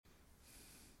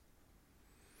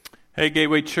Hey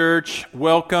Gateway Church,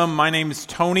 welcome. My name is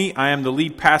Tony. I am the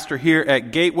lead pastor here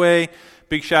at Gateway.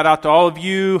 Big shout out to all of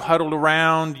you huddled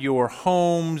around your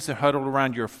homes, huddled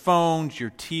around your phones, your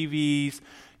TVs,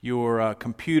 your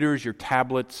computers, your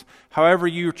tablets, however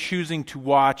you're choosing to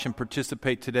watch and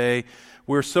participate today.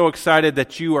 We're so excited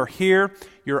that you are here.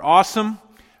 You're awesome.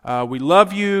 We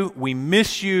love you. We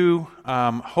miss you.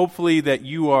 Hopefully that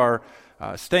you are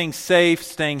staying safe,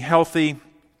 staying healthy,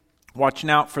 watching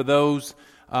out for those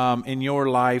in your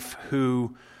life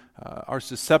who are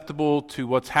susceptible to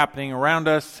what's happening around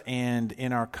us and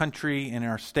in our country, in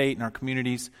our state, in our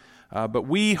communities. But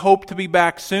we hope to be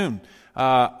back soon.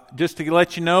 Just to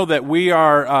let you know that we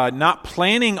are not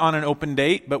planning on an open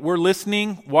date, but we're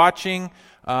listening, watching,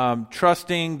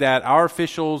 trusting that our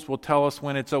officials will tell us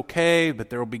when it's okay, that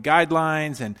there will be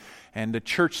guidelines, and the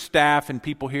church staff and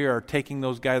people here are taking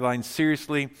those guidelines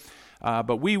seriously.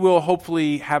 But we will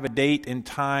hopefully have a date and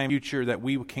time in the future that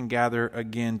we can gather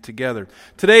again together.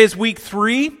 Today is week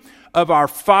 3 of our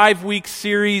 5-week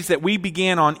series that we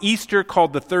began on Easter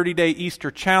called the 30-Day Easter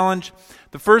Challenge.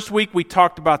 The first week we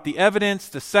talked about the evidence.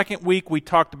 The second week we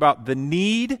talked about the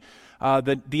need,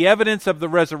 the evidence of the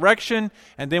resurrection.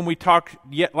 And then we talked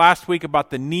last week about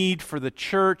the need for the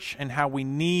church and how we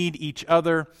need each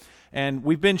other. And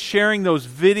we've been sharing those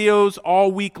videos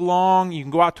all week long. You can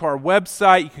go out to our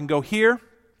website. You can go here.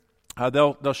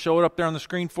 They'll show it up there on the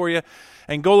screen for you.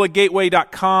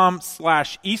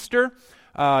 AngolaGateway.com/Easter.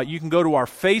 You can go to our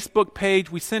Facebook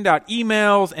page. We send out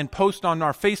emails and post on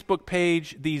our Facebook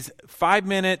page these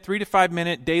 3 to 5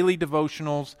 minute daily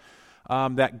devotionals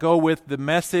that go with the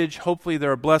message. Hopefully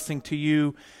they're a blessing to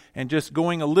you and just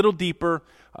going a little deeper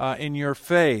in your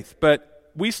faith. But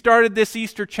we started this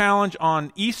Easter challenge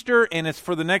on Easter, and it's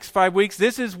for the next 5 weeks.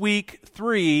 This is week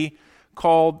 3,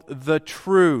 called The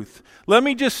Truth. Let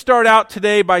me just start out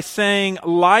today by saying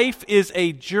life is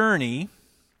a journey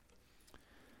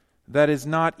that is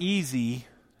not easy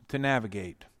to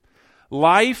navigate.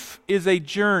 Life is a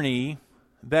journey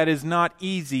that is not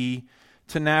easy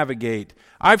to navigate.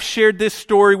 I've shared this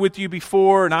story with you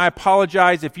before, and I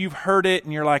apologize if you've heard it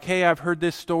and you're like, hey, I've heard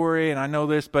this story and I know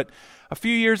this, but a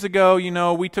few years ago,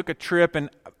 we took a trip, and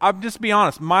I'll just be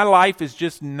honest, my life is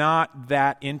just not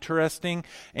that interesting,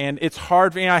 and it's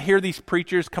hard. I hear these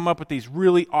preachers come up with these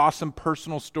really awesome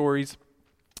personal stories,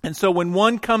 and so when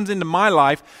one comes into my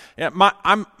life,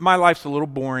 my life's a little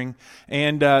boring,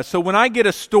 and so when I get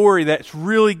a story that's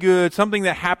really good, something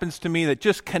that happens to me that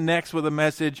just connects with a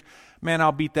message, man,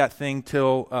 I'll beat that thing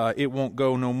till it won't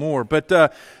go no more. But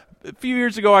a few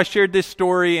years ago, I shared this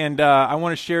story, and I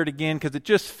want to share it again because it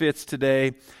just fits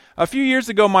today. A few years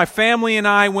ago, my family and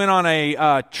I went on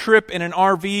a trip in an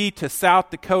RV to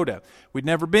South Dakota. We'd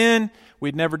never been,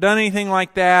 we'd never done anything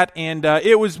like that, and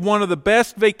it was one of the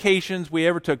best vacations we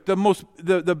ever took.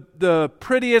 The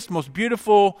prettiest, most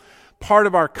beautiful part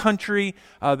of our country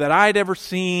that I'd ever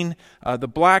seen, the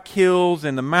Black Hills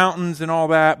and the mountains and all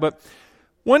that, but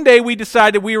one day we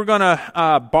decided we were going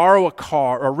to borrow a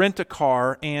car or rent a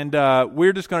car, and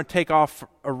we're just going to take off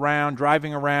around,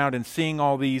 driving around and seeing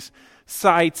all these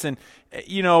sights. And,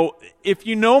 if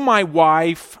you know my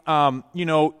wife,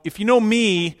 if you know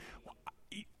me,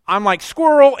 I'm like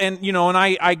squirrel, and, and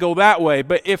I go that way.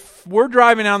 But if we're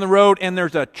driving down the road and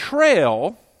there's a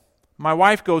trail, my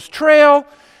wife goes trail,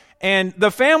 and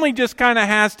the family just kind of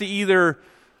has to either,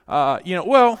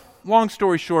 long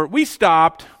story short, we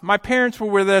stopped. My parents were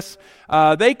with us.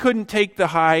 They couldn't take the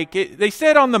hike. They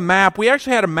said on the map, we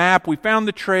actually had a map, we found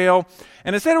the trail,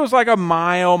 and it said it was like a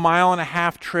mile and a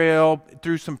half trail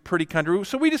through some pretty country.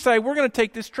 So we decided we're going to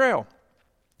take this trail.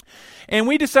 And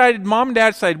Mom and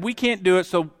Dad decided we can't do it.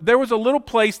 So there was a little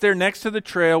place there next to the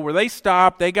trail where they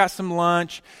stopped, they got some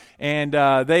lunch, and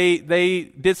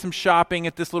they did some shopping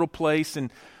at this little place.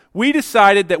 And we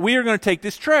decided that we were going to take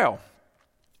this trail.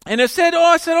 And I said,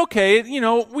 okay,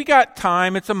 we got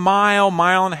time. It's a mile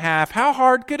and a half. How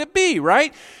hard could it be,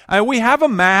 right? We have a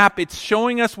map. It's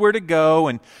showing us where to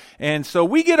go. And so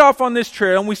we get off on this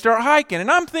trail and we start hiking. And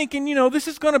I'm thinking, this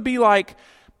is going to be like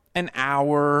an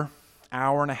hour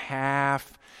and a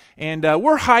half. And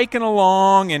we're hiking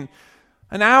along, and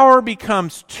an hour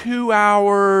becomes 2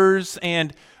 hours.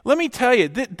 And let me tell you,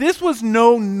 this was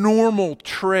no normal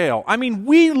trail. I mean,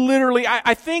 we literally,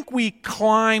 I think we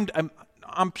climbed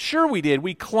I'm sure we did.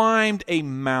 We climbed a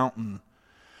mountain.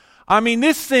 I mean,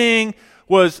 this thing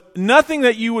was nothing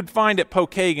that you would find at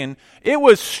Pokagon. It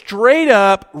was straight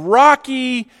up,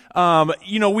 rocky.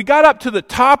 We got up to the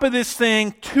top of this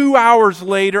thing 2 hours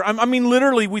later. I mean,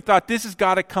 literally, we thought this has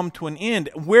got to come to an end.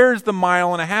 Where's the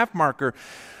mile and a half marker?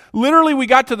 Literally, we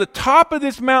got to the top of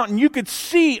this mountain. You could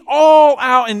see all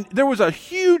out, and there was a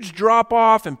huge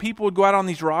drop-off, and people would go out on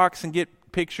these rocks and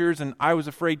get pictures, and I was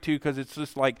afraid to because it's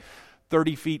just like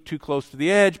 30 feet too close to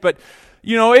the edge. But,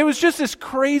 it was just this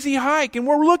crazy hike, and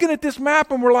we're looking at this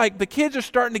map, and we're like, the kids are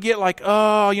starting to get like,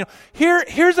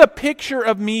 here's a picture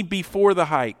of me before the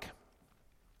hike,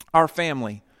 our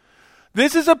family.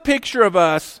 This is a picture of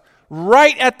us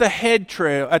right at the head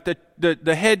trail, at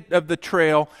the head of the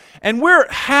trail, and we're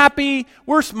happy.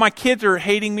 My kids are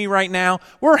hating me right now.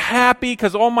 We're happy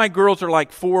because all my girls are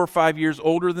like 4 or 5 years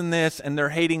older than this, and they're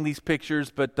hating these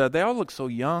pictures, but they all look so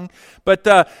young.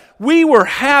 But we were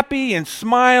happy and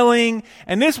smiling,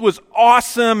 and this was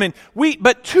awesome.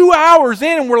 But 2 hours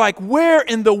in, and we're like, where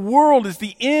in the world is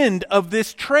the end of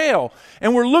this trail?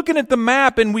 And we're looking at the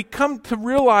map, and we come to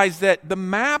realize that the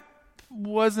map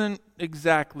wasn't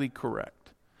exactly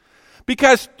correct.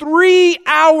 Because 3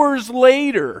 hours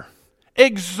later,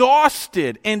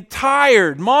 exhausted and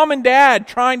tired, Mom and Dad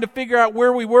trying to figure out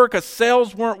where we were because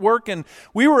cells weren't working.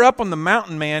 We were up on the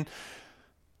mountain, man.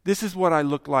 This is what I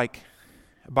looked like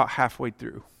about halfway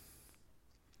through.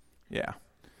 Yeah.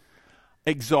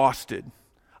 Exhausted.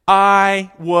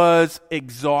 I was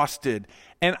exhausted.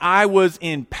 And I was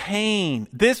in pain.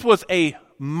 This was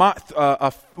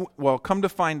come to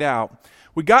find out,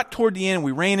 we got toward the end,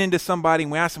 we ran into somebody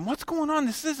and we asked them, what's going on?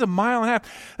 This is 1.5 miles.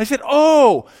 They said,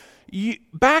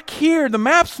 back here, the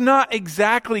map's not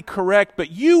exactly correct, but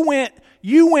you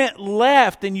went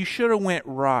left and you should have went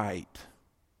right.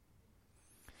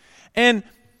 And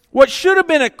what should have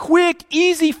been a quick,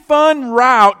 easy, fun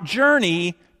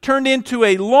journey turned into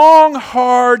a long,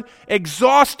 hard,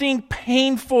 exhausting,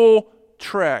 painful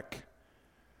trek.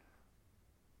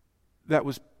 That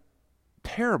was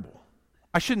terrible.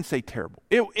 I shouldn't say terrible.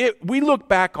 We look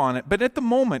back on it, but at the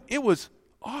moment, it was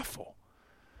awful.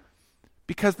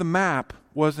 Because the map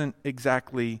wasn't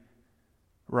exactly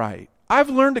right. I've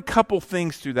learned a couple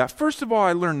things through that. First of all,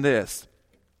 I learned this.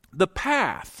 The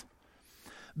path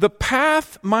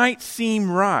might seem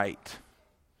right.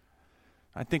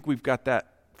 I think we've got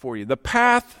that for you. The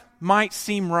path might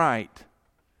seem right,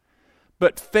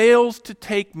 but fails to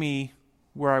take me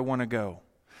where I want to go.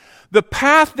 The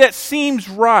path that seems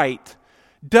right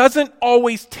doesn't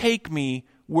always take me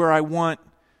where I want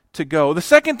to go. The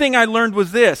second thing I learned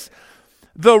was this.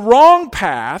 The wrong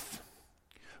path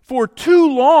for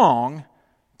too long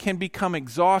can become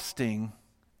exhausting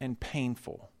and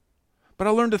painful. But I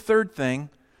learned a third thing,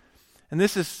 and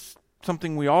this is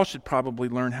something we all should probably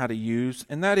learn how to use,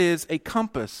 and that is a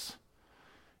compass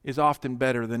is often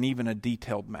better than even a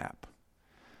detailed map.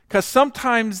 Because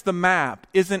sometimes the map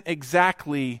isn't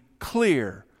exactly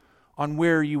clear on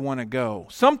where you want to go.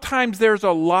 Sometimes there's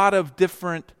a lot of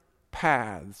different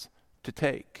paths to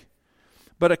take.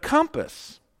 But a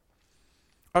compass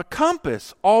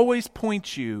always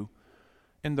points you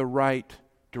in the right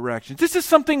direction. This is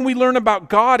something we learn about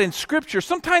God in Scripture.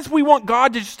 Sometimes we want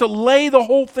God to lay the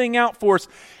whole thing out for us,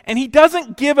 and He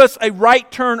doesn't give us a right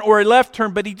turn or a left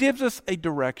turn, but He gives us a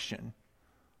direction.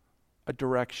 A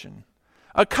direction.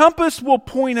 A compass will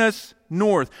point us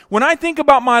north. When I think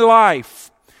about my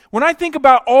life, when I think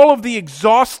about all of the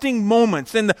exhausting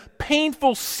moments and the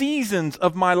painful seasons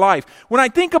of my life, when I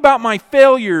think about my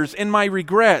failures and my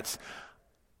regrets,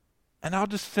 and I'll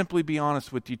just simply be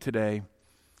honest with you today,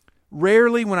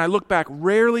 rarely do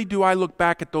I look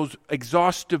back at those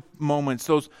exhaustive moments,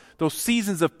 those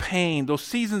seasons of pain, those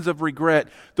seasons of regret,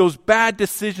 those bad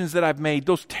decisions that I've made,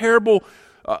 those terrible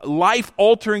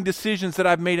life-altering decisions that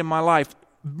I've made in my life.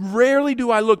 Rarely do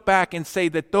I look back and say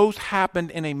that those happened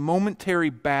in a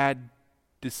momentary bad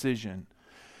decision.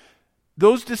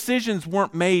 Those decisions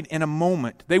weren't made in a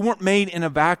moment. They weren't made in a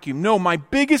vacuum. No, my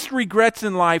biggest regrets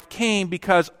in life came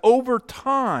because over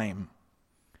time,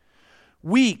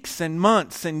 weeks and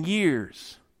months and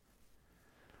years,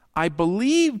 I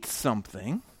believed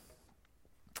something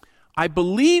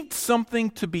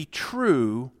to be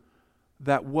true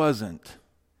that wasn't.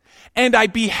 And I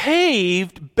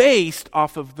behaved based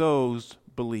off of those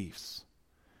beliefs.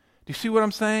 Do you see what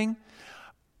I'm saying?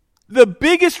 The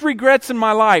biggest regrets in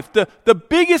my life, the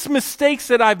biggest mistakes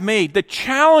that I've made, the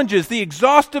challenges, the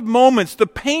exhaustive moments, the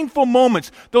painful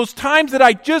moments, those times that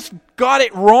I just got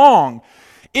it wrong,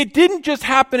 it didn't just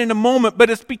happen in a moment, but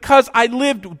it's because I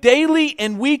lived daily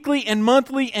and weekly and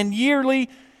monthly and yearly,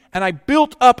 and I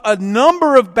built up a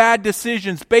number of bad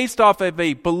decisions based off of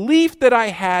a belief that I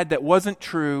had that wasn't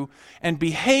true and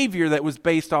behavior that was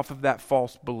based off of that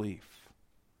false belief.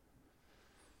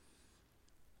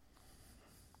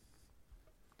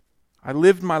 I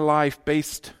lived my life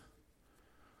based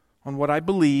on what I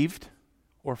believed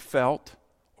or felt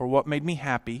or what made me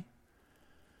happy.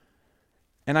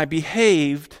 And I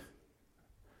behaved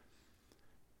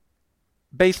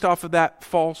based off of that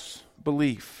false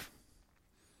belief.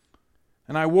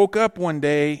 And I woke up one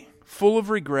day full of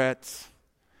regrets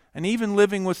and even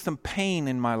living with some pain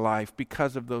in my life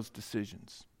because of those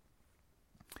decisions.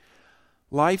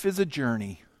 Life is a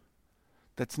journey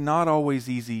that's not always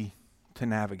easy to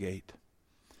navigate.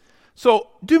 So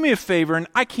do me a favor, and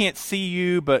I can't see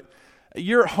you, but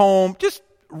you're at home. Just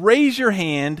raise your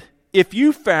hand if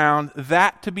you found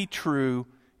that to be true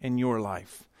in your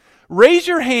life. Raise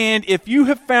your hand if you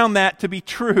have found that to be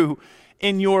true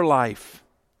in your life.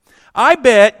 I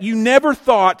bet you never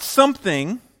thought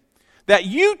something that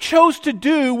you chose to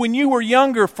do when you were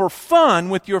younger for fun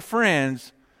with your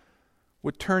friends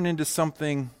would turn into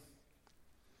something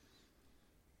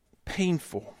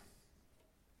painful,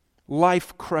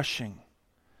 life-crushing,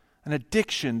 an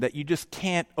addiction that you just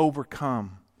can't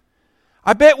overcome.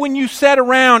 I bet when you sat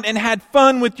around and had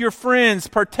fun with your friends,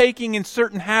 partaking in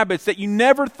certain habits that you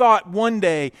never thought one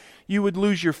day you would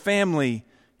lose your family,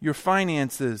 your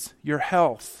finances, your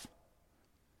health.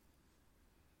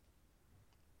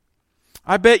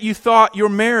 I bet you thought your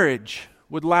marriage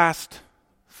would last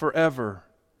forever.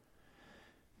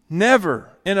 Never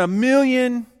in a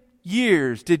million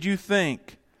years did you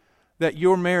think that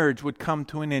your marriage would come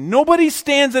to an end. Nobody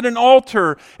stands at an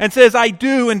altar and says, I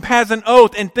do, and has an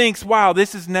oath and thinks, wow,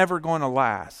 this is never going to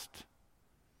last.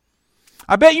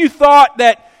 I bet you thought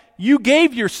that you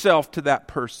gave yourself to that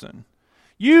person.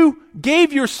 You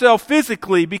gave yourself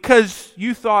physically because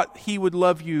you thought he would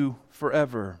love you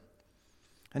forever.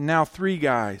 And now 3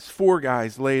 guys, 4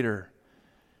 guys later,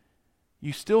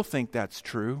 you still think that's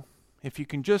true if you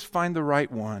can just find the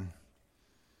right one.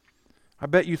 I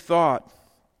bet you thought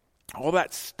all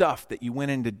that stuff that you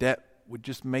went into debt would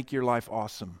just make your life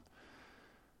awesome.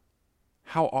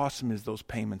 How awesome is those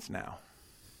payments now?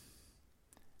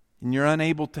 And you're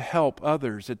unable to help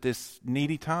others at this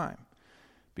needy time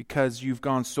because you've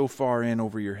gone so far in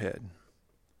over your head.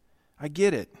 I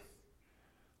get it.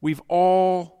 We've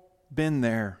all been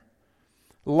there.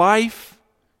 Life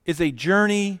is a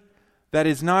journey that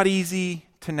is not easy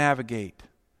to navigate.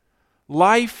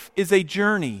 Life is a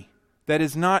journey that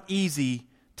is not easy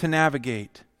to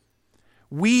navigate.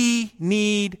 We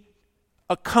need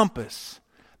a compass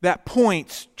that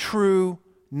points true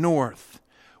north.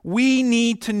 We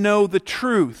need to know the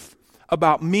truth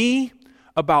about me,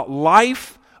 about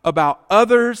life, about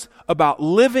others, about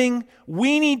living.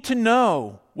 We need to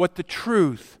know what the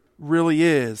truth really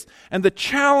is. And the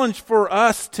challenge for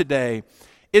us today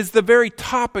is the very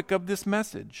topic of this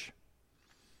message.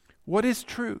 What is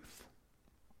truth?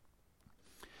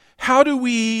 How do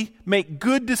we make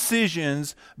good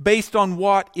decisions based on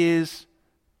what is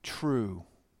true?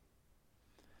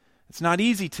 It's not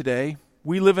easy today.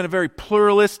 We live in a very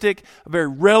pluralistic, a very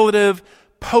relative,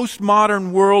 postmodern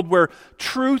world where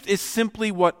truth is simply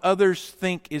what others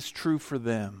think is true for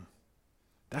them.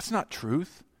 That's not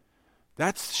truth.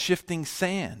 That's shifting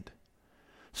sand.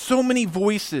 So many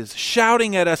voices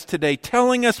shouting at us today,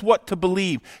 telling us what to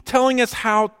believe, telling us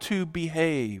how to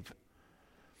behave.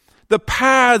 The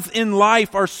paths in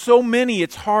life are so many,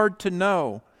 it's hard to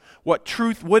know what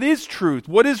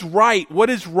is right, what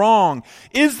is wrong.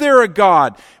 Is there a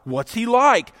God? What's He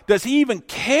like? Does He even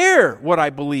care what I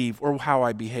believe or how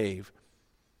I behave?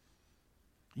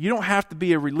 You don't have to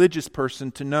be a religious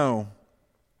person to know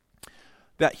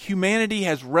that humanity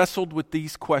has wrestled with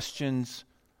these questions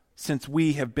since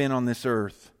we have been on this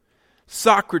earth.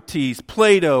 Socrates,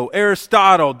 Plato,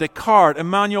 Aristotle, Descartes,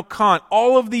 Immanuel Kant,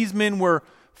 all of these men were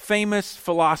famous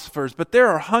philosophers, but there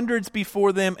are hundreds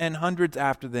before them and hundreds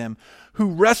after them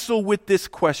who wrestle with this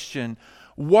question: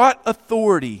 what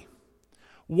authority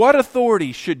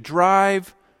should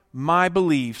drive my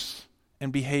beliefs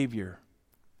and behavior?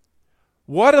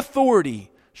 What authority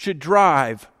should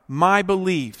drive my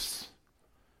beliefs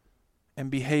and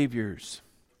behaviors?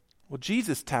 Well,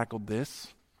 Jesus tackled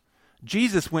this.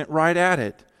 Jesus went right at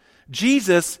it.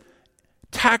 Jesus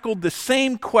tackled the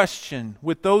same question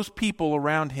with those people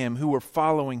around Him who were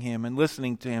following Him and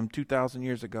listening to Him 2,000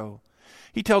 years ago.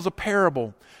 He tells a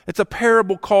parable. It's a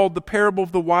parable called the parable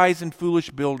of the wise and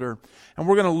foolish builder. And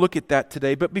we're going to look at that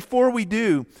today. But before we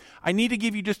do, I need to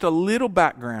give you just a little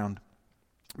background.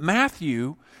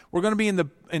 Matthew, we're going to be in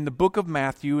the book of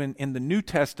Matthew, in the New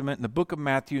Testament, in the book of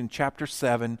Matthew in chapter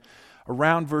 7,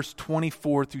 around verse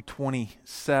 24 through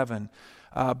 27.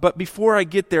 But before I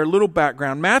get there, a little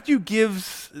background. Matthew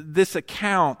gives this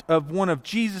account of one of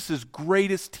Jesus'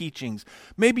 greatest teachings.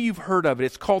 Maybe you've heard of it.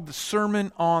 It's called the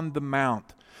Sermon on the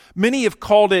Mount. Many have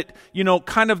called it,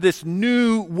 kind of this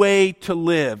new way to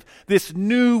live, this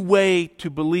new way to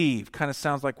believe. Kind of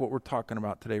sounds like what we're talking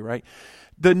about today, right?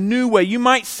 the new way. You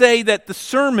might say that the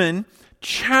sermon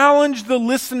challenged the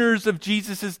listeners of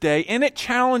Jesus' day, and it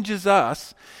challenges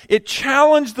us. It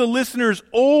challenged the listeners'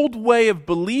 old way of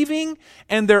believing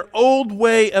and their old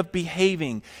way of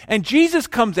behaving. And Jesus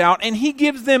comes out and he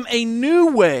gives them a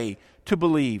new way to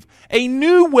believe, a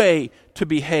new way to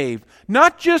behave.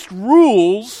 Not just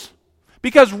rules,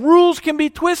 because rules can be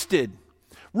twisted.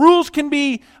 Rules can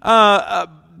be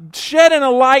shed in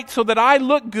a light so that I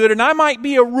look good, and I might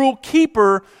be a rule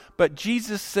keeper, but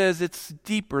Jesus says it's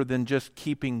deeper than just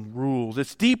keeping rules.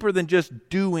 It's deeper than just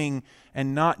doing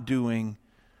and not doing.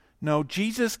 No,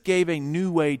 Jesus gave a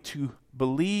new way to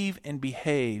believe and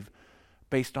behave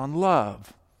based on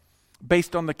love,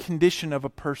 based on the condition of a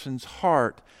person's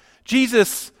heart.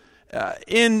 Jesus,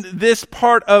 in this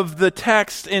part of the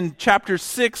text in chapters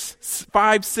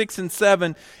 5, 6, and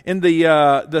 7, in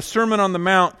the Sermon on the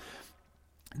Mount,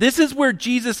 this is where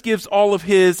Jesus gives all of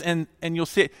his, and you'll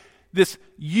see it, this,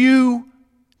 you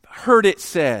heard it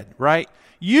said, right?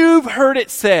 You've heard it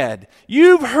said.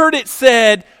 You've heard it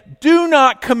said, do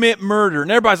not commit murder.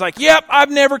 And everybody's like, yep, I've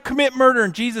never commit murder.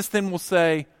 And Jesus then will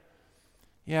say,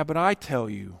 yeah, but I tell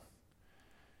you,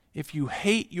 if you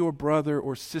hate your brother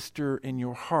or sister in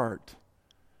your heart,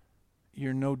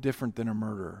 you're no different than a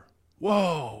murderer.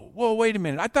 Whoa, wait a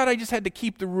minute. I thought I just had to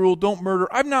keep the rule, don't murder.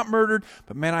 I've not murdered,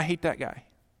 but man, I hate that guy.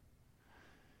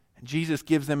 And Jesus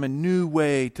gives them a new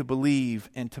way to believe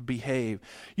and to behave.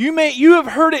 You have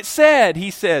heard it said,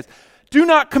 he says, do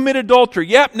not commit adultery.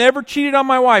 Yep, never cheated on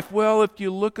my wife. Well, if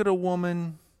you look at a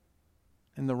woman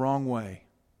in the wrong way,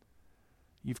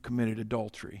 you've committed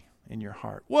adultery in your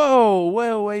heart. Whoa,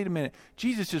 wait a minute.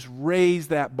 Jesus just raised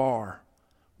that bar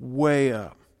way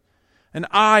up. An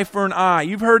eye for an eye.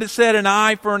 You've heard it said, an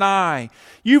eye for an eye.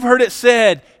 You've heard it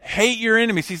said, hate your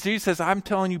enemies. See, Jesus says, I'm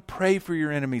telling you, pray for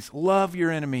your enemies. Love your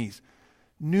enemies.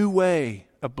 New way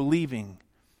of believing.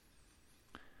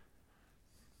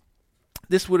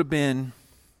 This would have been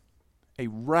a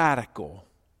radical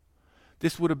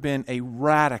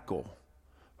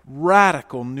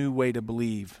new way to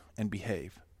believe and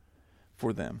behave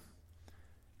for them.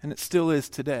 And it still is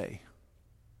today.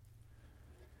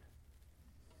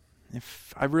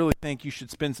 I really think you should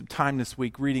spend some time this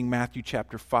week reading Matthew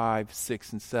chapter 5,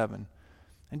 6, and 7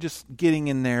 and just getting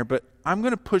in there. But I'm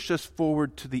going to push us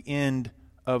forward to the end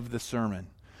of the sermon.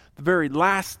 The very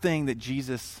last thing that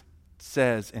Jesus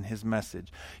says in his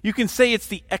message. You can say it's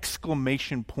the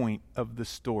exclamation point of the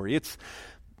story. It's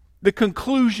the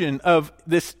conclusion of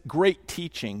this great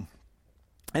teaching.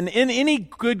 And in any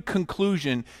good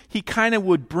conclusion, he kind of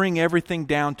would bring everything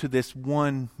down to this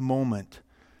one moment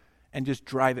and just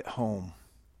drive it home.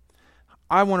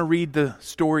 I want to read the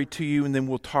story to you and then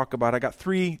we'll talk about it. I got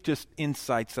 3 just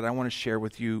insights that I want to share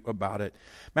with you about it.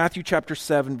 Matthew chapter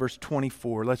 7, verse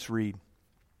 24. Let's read.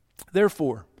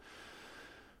 Therefore,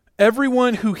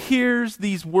 everyone who hears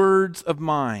these words of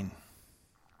mine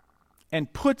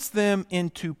and puts them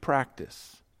into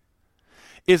practice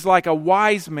is like a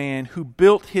wise man who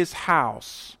built his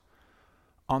house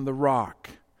on the rock.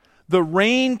 The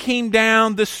rain came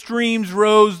down, the streams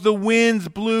rose, the winds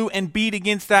blew and beat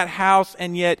against that house,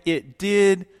 and yet it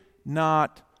did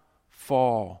not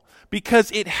fall because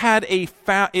it had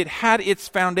its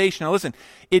foundation. Now listen,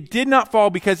 it did not fall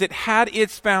because it had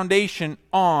its foundation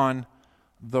on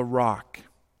the rock.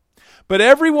 But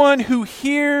everyone who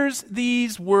hears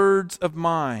these words of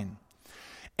mine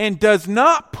and does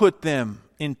not put them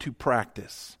into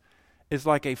practice is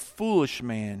like a foolish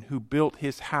man who built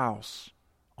his house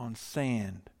on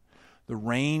sand. The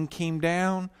rain came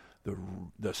down,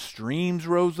 the streams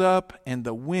rose up, and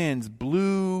the winds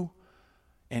blew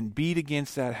and beat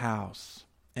against that house,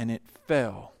 and it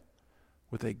fell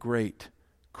with a great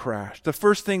crash. The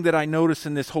first thing that I notice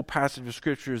in this whole passage of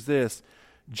Scripture is this.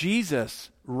 Jesus,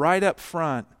 right up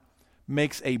front,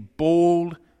 makes a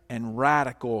bold and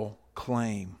radical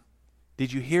claim.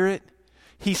 Did you hear it?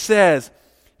 He says,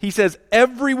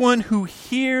 everyone who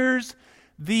hears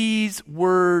these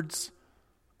words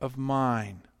of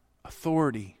mine,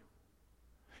 authority.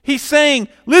 He's saying,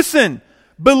 listen,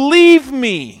 believe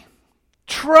me,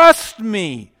 trust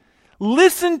me,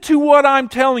 listen to what I'm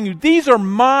telling you. These are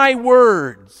my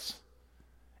words.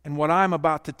 And what I'm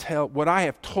about to tell, what I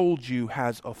have told you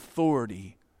has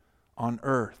authority on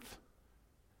earth.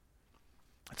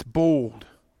 It's bold.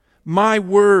 My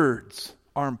words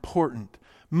are important.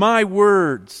 My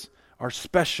words are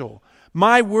special.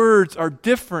 My words are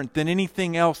different than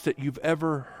anything else that you've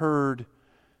ever heard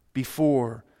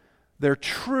before. They're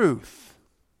truth.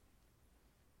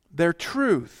 They're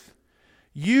truth.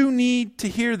 You need to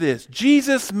hear this.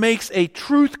 Jesus makes a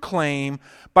truth claim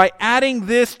by adding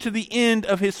this to the end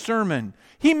of his sermon.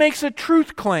 He makes a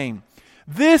truth claim.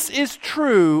 This is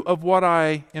true of what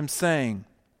I am saying.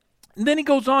 And then he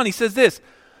goes on, he says this,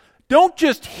 don't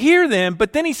just hear them,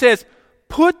 but then he says,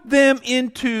 put them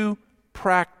into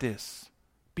practice,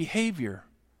 behavior.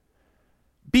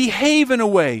 Behave in a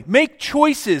way, make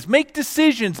choices, make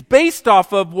decisions based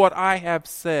off of what I have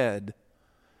said.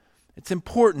 It's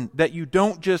important that you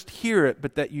don't just hear it,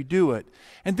 but that you do it.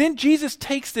 And then Jesus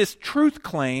takes this truth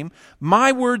claim,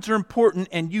 my words are important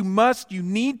and you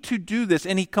need to do this.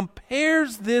 And he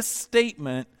compares this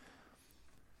statement,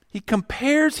 he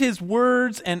compares his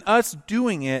words and us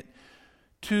doing it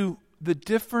to the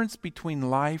difference between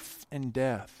life and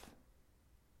death.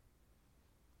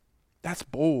 That's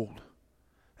bold.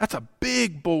 That's a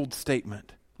big, bold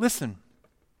statement. Listen,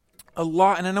 and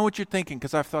I know what you're thinking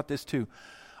because I've thought this too.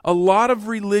 A lot of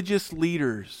religious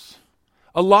leaders,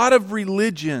 a lot of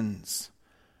religions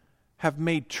have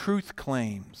made truth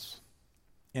claims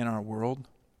in our world.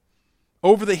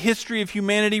 Over the history of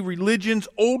humanity, religions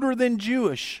older than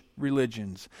Jewish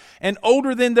religions and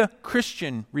older than the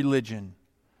Christian religion.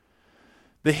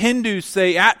 The Hindus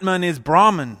say Atman is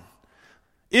Brahman.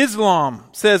 Islam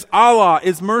says Allah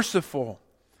is merciful.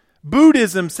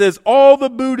 Buddhism says all the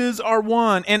Buddhas are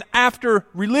one. And after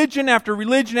religion, after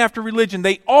religion, after religion,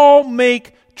 they all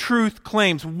make truth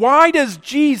claims. Why does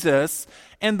Jesus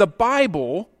and the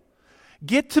Bible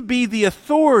get to be the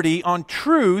authority on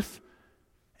truth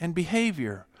and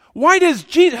behavior? Why does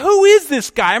Jesus, who is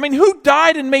this guy? I mean, who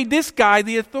died and made this guy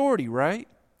the authority, right?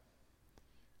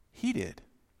 He did.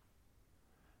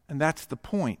 And that's the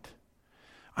point.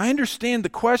 I understand the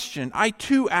question. I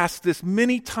too ask this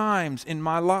many times in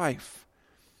my life.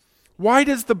 Why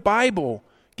does the Bible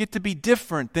get to be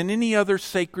different than any other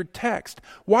sacred text?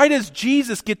 Why does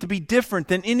Jesus get to be different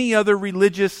than any other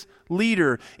religious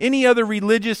leader, any other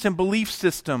religious and belief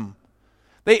system?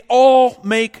 They all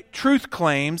make truth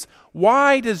claims.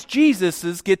 Why does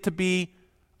Jesus's get to be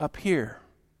up here,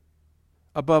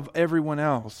 above everyone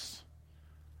else?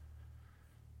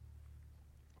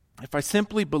 If I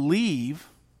simply believe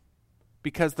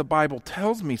because the Bible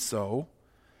tells me so,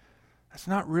 that's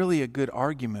not really a good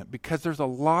argument because there's a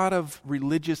lot of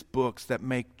religious books that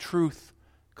make truth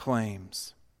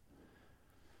claims.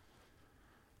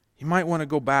 You might want to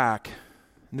go back,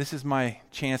 and this is my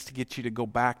chance to get you to go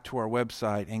back to our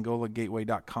website,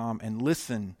 angolagateway.com, and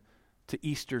listen to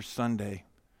Easter Sunday.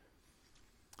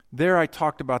 There I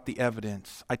talked about the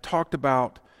evidence. I talked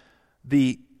about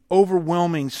the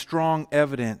overwhelming, strong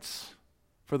evidence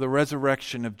for the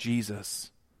resurrection of Jesus.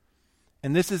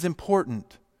 And this is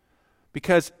important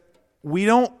because we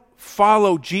don't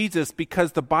follow Jesus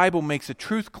because the Bible makes a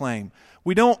truth claim.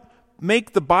 We don't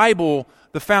make the Bible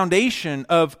the foundation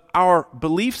of our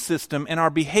belief system and our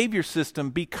behavior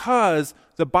system because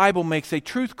the Bible makes a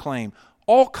truth claim.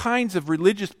 All kinds of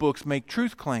religious books make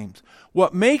truth claims.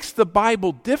 What makes the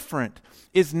Bible different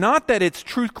is not that its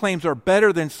truth claims are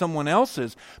better than someone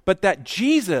else's, but that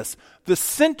Jesus, the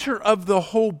center of the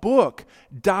whole book,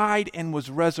 died and was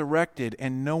resurrected,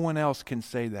 and no one else can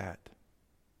say that.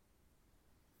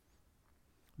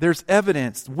 There's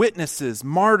evidence, witnesses,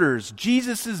 martyrs,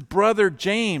 Jesus' brother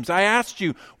James. I asked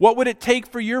you, what would it take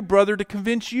for your brother to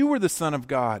convince you were the Son of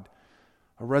God?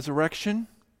 A resurrection?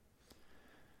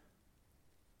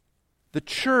 The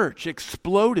church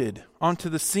exploded onto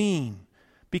the scene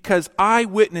because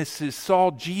eyewitnesses saw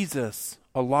Jesus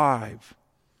alive.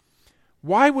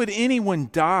 Why would anyone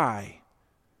die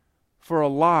for a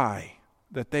lie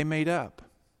that they made up?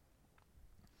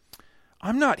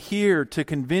 I'm not here to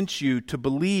convince you to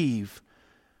believe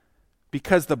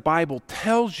because the Bible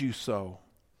tells you so.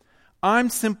 I'm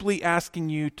simply asking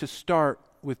you to start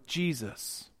with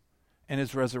Jesus and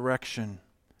his resurrection.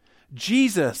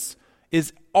 Jesus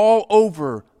is all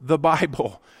over the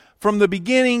Bible. From the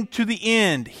beginning to the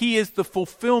end, he is the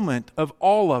fulfillment of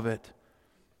all of it.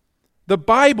 The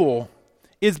Bible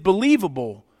is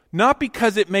believable, not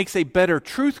because it makes a better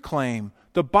truth claim.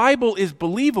 The Bible is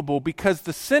believable because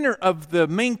the center of the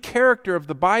main character of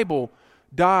the Bible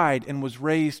died and was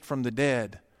raised from the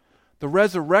dead. The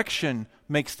resurrection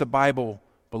makes the Bible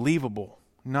believable,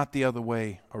 not the other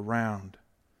way around.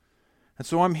 And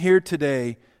so I'm here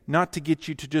today not to get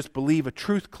you to just believe a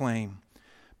truth claim,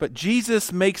 but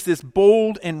Jesus makes this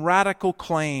bold and radical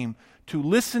claim to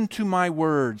listen to my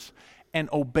words and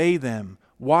obey them.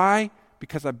 Why?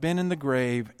 Because I've been in the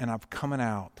grave and I've come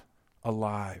out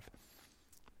alive.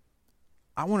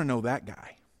 I want to know that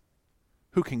guy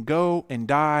who can go and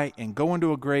die and go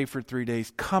into a grave for 3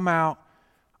 days, come out.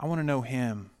 I want to know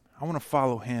him. I want to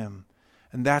follow him.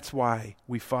 And that's why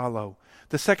we follow.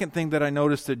 The second thing that I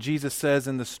noticed that Jesus says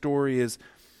in the story is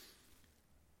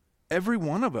every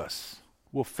one of us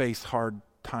will face hard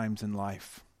times in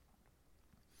life.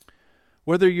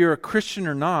 Whether you're a Christian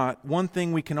or not, one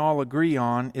thing we can all agree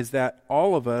on is that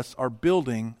all of us are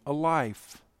building a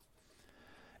life.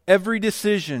 Every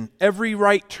decision, every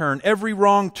right turn, every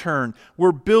wrong turn,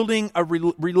 we're building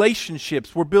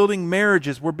relationships, we're building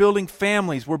marriages, we're building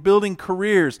families, we're building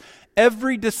careers.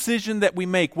 Every decision that we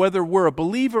make, whether we're a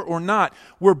believer or not,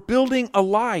 we're building a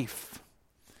life.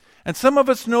 And some of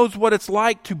us knows what it's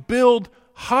like to build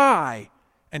high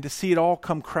and to see it all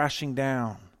come crashing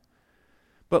down.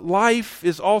 But life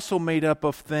is also made up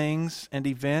of things and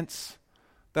events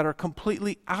that are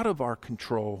completely out of our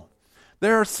control.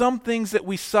 There are some things that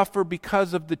we suffer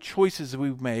because of the choices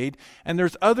we've made, and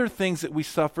there's other things that we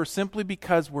suffer simply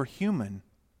because we're human.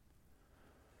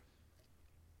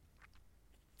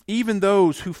 Even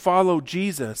those who follow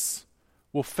Jesus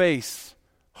will face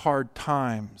hard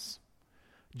times.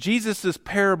 Jesus'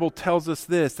 parable tells us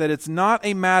this, that it's not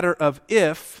a matter of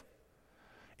if,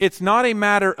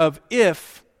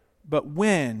 but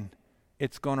when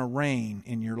it's going to rain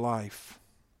in your life.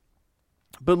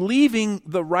 Believing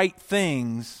the right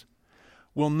things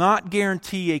will not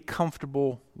guarantee a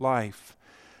comfortable life.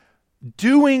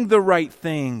 Doing the right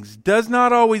things does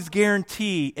not always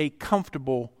guarantee a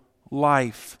comfortable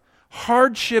life.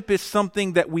 Hardship is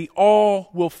something that we all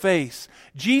will face.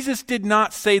 Jesus did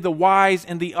not say the wise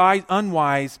and the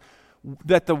unwise,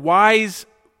 that the wise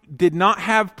did not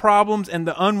have problems and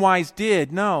the unwise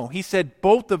did. No, he said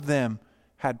both of them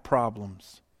had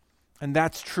problems. And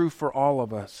that's true for all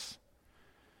of us.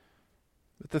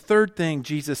 But the third thing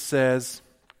Jesus says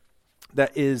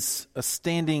that is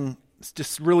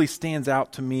just really stands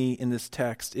out to me in this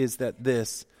text is that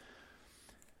this.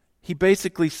 He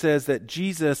basically says that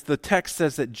the text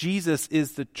says that Jesus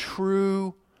is the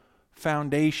true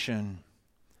foundation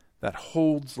that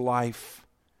holds life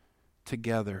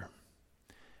together.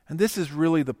 And this is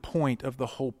really the point of the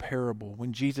whole parable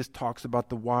when Jesus talks about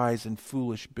the wise and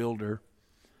foolish builder.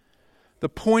 The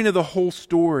point of the whole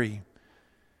story.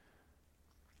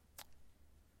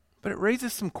 But it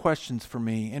raises some questions for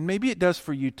me, and maybe it does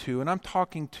for you too. And I'm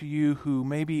talking to you who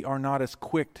maybe are not as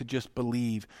quick to just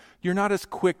believe. You're not as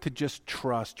quick to just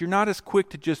trust. You're not as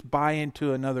quick to just buy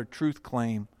into another truth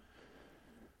claim.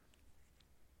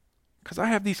 Because I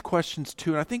have these questions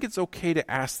too, and I think it's okay to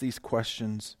ask these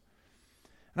questions.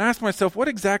 And I ask myself, what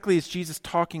exactly is Jesus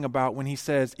talking about when he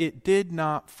says, it did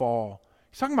not fall?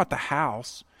 He's talking about the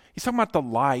house. He's talking about the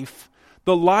life.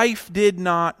 The life did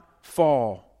not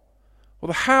fall. Well,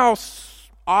 the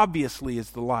house obviously is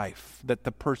the life that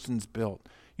the person's built.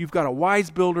 You've got a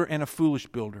wise builder and a foolish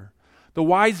builder. The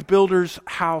wise builder's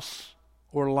house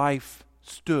or life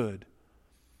stood.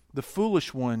 The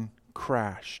foolish one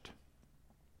crashed.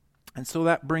 And so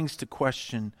that brings to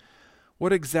question,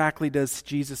 what exactly does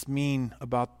Jesus mean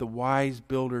about the wise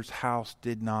builder's house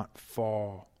did not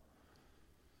fall?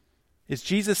 Is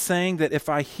Jesus saying that if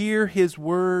I hear his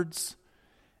words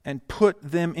and put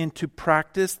them into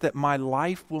practice, that my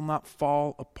life will not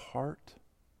fall apart?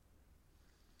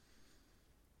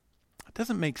 It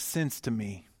doesn't make sense to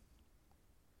me.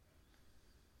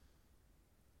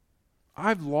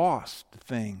 I've lost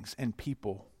things and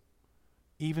people,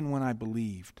 even when I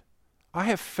believed. I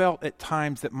have felt at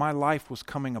times that my life was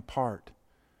coming apart,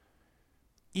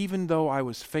 even though I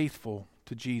was faithful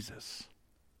to Jesus.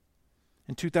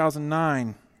 In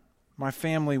 2009, my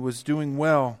family was doing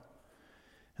well,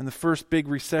 and the first big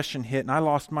recession hit, and I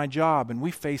lost my job, and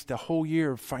we faced a whole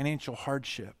year of financial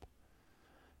hardship,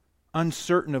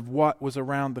 uncertain of what was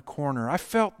around the corner. I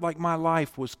felt like my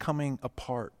life was coming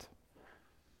apart.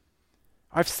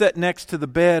 I've sat next to the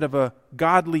bed of a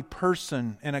godly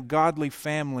person and a godly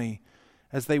family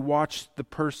as they watched the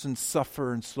person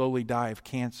suffer and slowly die of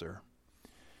cancer.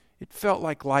 It felt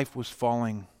like life was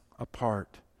falling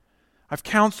apart. I've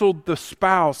counseled the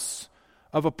spouse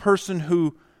of a person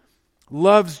who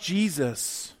loves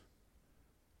Jesus,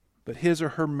 but his or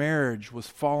her marriage was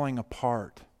falling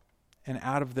apart and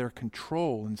out of their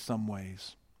control in some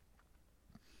ways.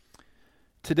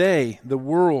 Today, the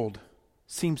world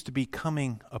seems to be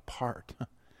coming apart.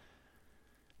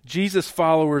 Jesus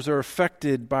followers are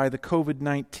affected by the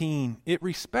COVID-19. It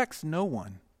respects no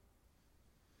one.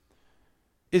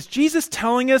 Is Jesus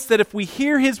telling us that if we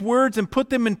hear his words and put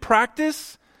them in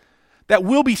practice, that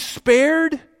we'll be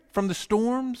spared from the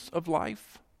storms of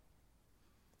life?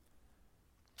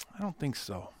 I don't think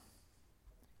so.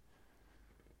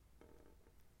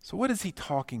 So what is he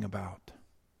talking about?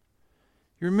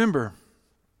 You remember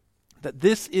that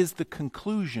this is the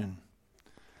conclusion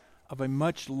of a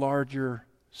much larger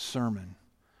sermon,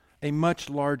 a much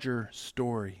larger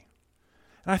story.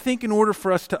 And I think in order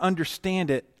for us to understand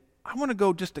it, I want to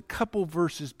go just a couple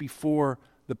verses before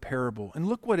the parable. And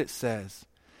look what it says.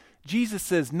 Jesus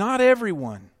says, "Not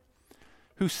everyone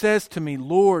who says to me,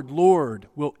 'Lord, Lord,'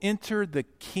 will enter the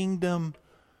kingdom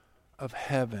of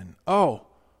heaven." Oh,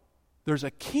 there's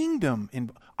a kingdom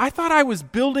in. I thought I was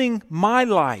building my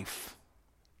life.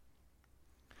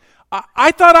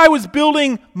 I thought I was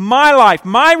building my life,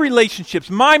 my relationships,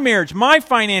 my marriage, my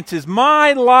finances,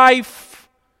 my life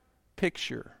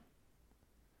picture.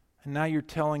 And now you're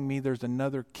telling me there's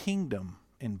another kingdom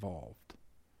involved.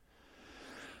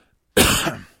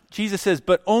 Jesus says,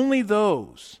 "But only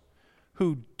those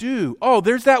who do." Oh,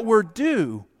 there's that word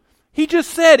 "do." He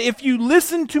just said, if you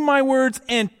listen to my words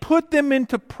and put them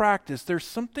into practice, there's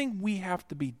something we have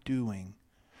to be doing.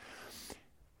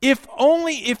 If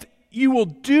you will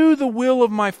do the will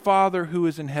of my Father who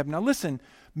is in heaven. Now listen,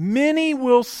 many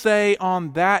will say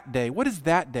on that day. What is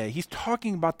that day? He's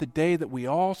talking about the day that we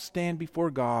all stand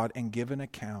before God and give an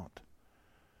account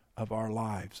of our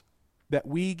lives. That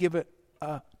we give it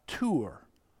a tour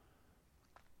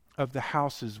of the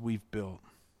houses we've built.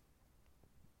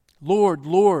 "Lord,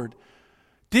 Lord,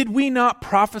 did we not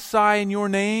prophesy in your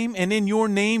name, and in your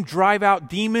name drive out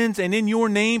demons, and in your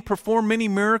name perform many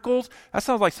miracles?" That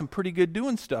sounds like some pretty good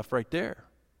doing stuff right there.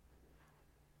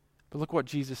 But look what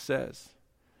Jesus says.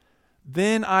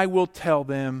 "Then I will tell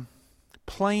them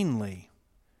plainly,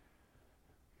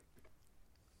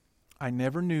 I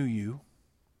never knew you.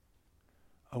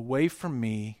 Away from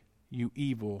me, you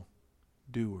evil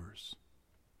doers."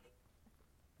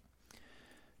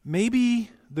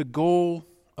 Maybe the goal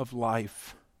of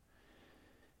life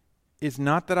is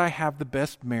not that I have the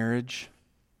best marriage,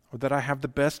 or that I have the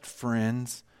best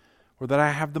friends, or that I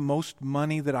have the most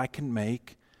money that I can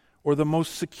make, or the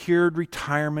most secured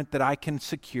retirement that I can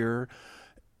secure.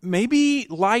 Maybe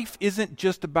life isn't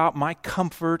just about my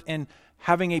comfort and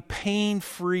having a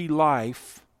pain-free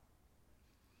life.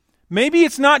 Maybe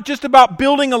it's not just about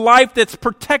building a life that's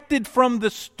protected from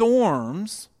the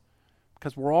storms,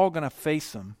 because we're all going to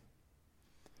face them.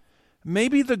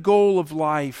 Maybe the goal of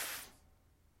life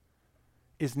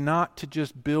is not to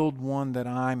just build one that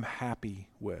I'm happy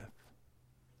with.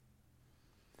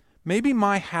 Maybe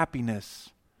my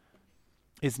happiness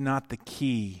is not the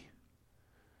key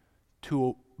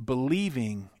to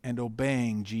believing and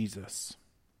obeying Jesus.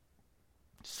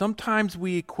 Sometimes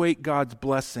we equate God's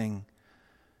blessing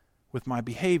with my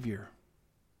behavior.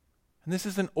 And this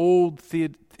is an old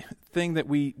thing that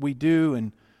we do.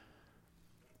 And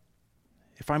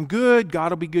if I'm good,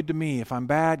 God will be good to me. If I'm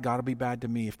bad, God will be bad to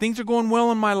me. If things are going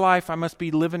well in my life, I must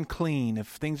be living clean. If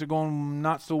things are going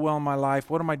not so well in my life,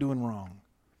 what am I doing wrong?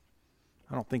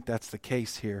 I don't think that's the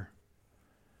case here.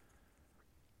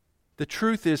 The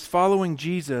truth is, following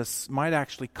Jesus might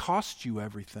actually cost you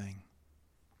everything.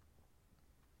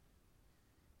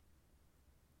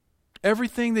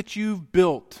 Everything that you've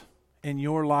built in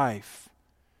your life,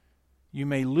 you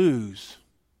may lose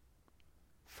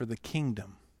for the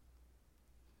kingdom.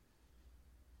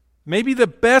 Maybe the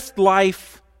best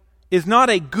life is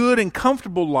not a good and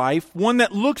comfortable life, one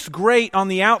that looks great on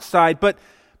the outside, but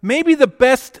maybe the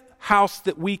best house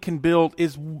that we can build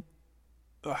is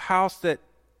a house that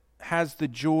has the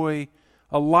joy,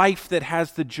 a life that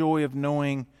has the joy of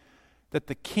knowing that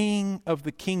the King of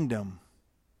the kingdom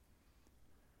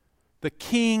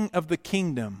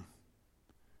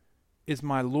is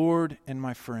my Lord and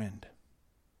my friend,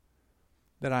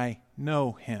 that I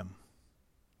know Him.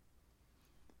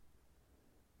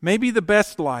 Maybe the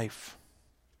best life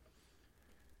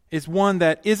is one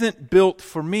that isn't built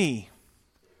for me,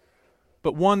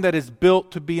 but one that is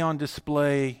built to be on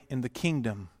display in the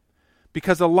kingdom.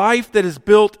 Because a life that is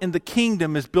built in the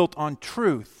kingdom is built on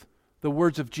truth, the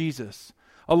words of Jesus.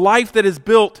 A life that is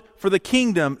built for the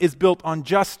kingdom is built on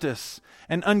justice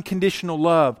and unconditional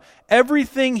love.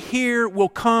 Everything here will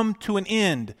come to an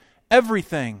end.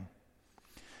 Everything.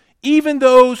 Even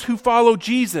those who follow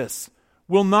Jesus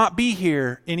will not be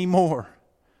here anymore.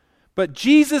 But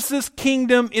Jesus'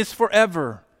 kingdom is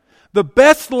forever. The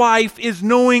best life is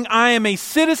knowing I am a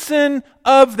citizen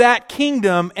of that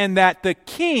kingdom and that the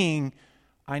King,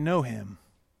 I know Him.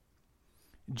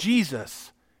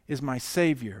 Jesus is my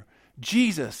Savior.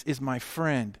 Jesus is my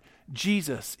friend.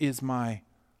 Jesus is my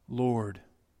Lord.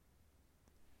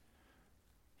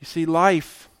 You see,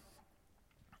 life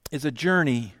is a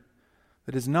journey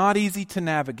that is not easy to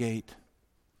navigate.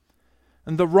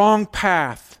 And the wrong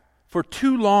path for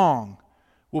too long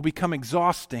will become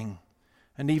exhausting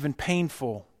and even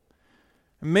painful.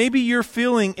 Maybe you're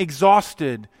feeling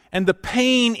exhausted and the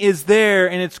pain is there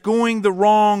and it's going the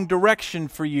wrong direction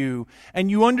for you. And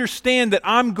you understand that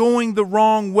I'm going the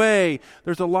wrong way.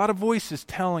 There's a lot of voices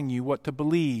telling you what to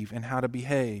believe and how to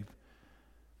behave.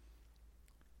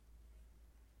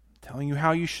 telling you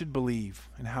how you should believe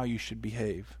and how you should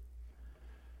behave.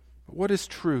 But what is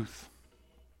truth?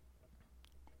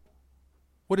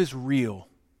 What is real?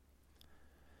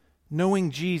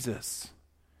 Knowing Jesus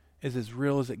is as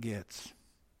real as it gets.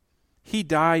 He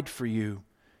died for you.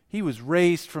 He was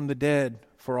raised from the dead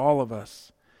for all of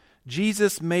us.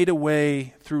 Jesus made a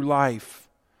way through life,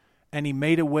 and He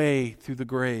made a way through the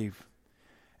grave.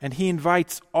 And He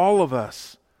invites all of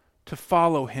us to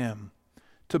follow Him,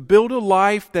 to build a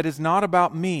life that is not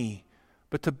about me,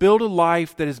 but to build a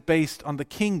life that is based on the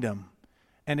kingdom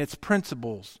and its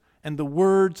principles and the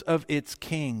words of its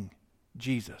King,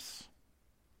 Jesus.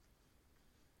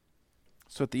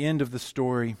 So at the end of the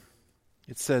story,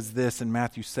 it says this in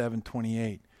Matthew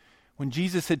 7:28. When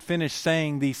Jesus had finished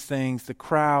saying these things, the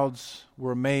crowds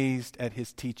were amazed at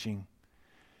His teaching,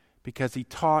 because He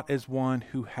taught as one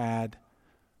who had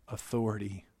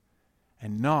authority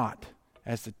and not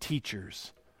as the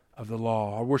teachers of the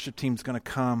law. Our worship team's going to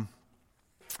come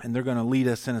and they're going to lead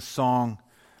us in a song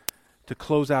to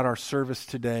close out our service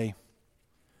today.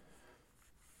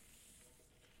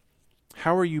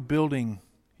 How are you building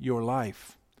your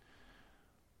life?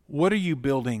 What are you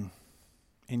building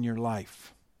in your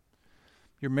life?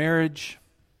 Your marriage,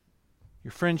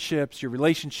 your friendships, your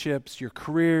relationships, your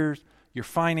careers, your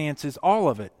finances, all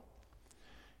of it.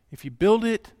 If you build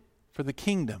it for the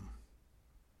kingdom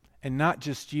and not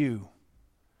just you,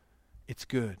 it's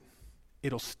good.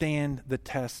 It'll stand the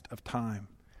test of time.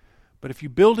 But if you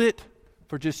build it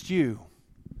for just you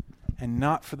and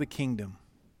not for the kingdom,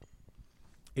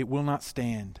 it will not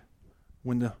stand.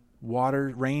 When the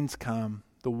rains come,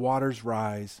 the waters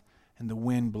rise, and the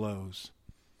wind blows.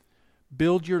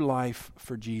 Build your life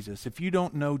for Jesus. If you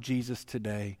don't know Jesus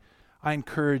today, I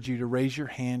encourage you to raise your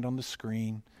hand on the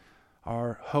screen.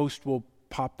 Our host will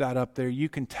pop that up there. You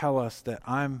can tell us that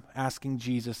I'm asking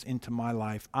Jesus into my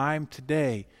life. I'm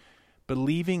today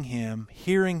believing Him,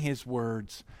 hearing His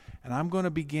words, and I'm going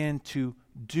to begin to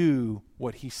do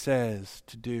what He says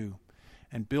to do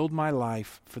and build my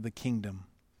life for the kingdom.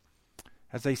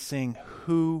 As I sing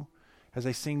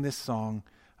this song,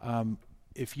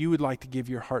 if you would like to give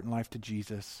your heart and life to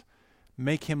Jesus,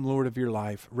 make Him Lord of your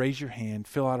life, raise your hand,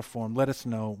 fill out a form, let us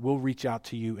know. We'll reach out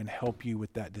to you and help you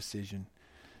with that decision.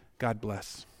 God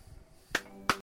bless.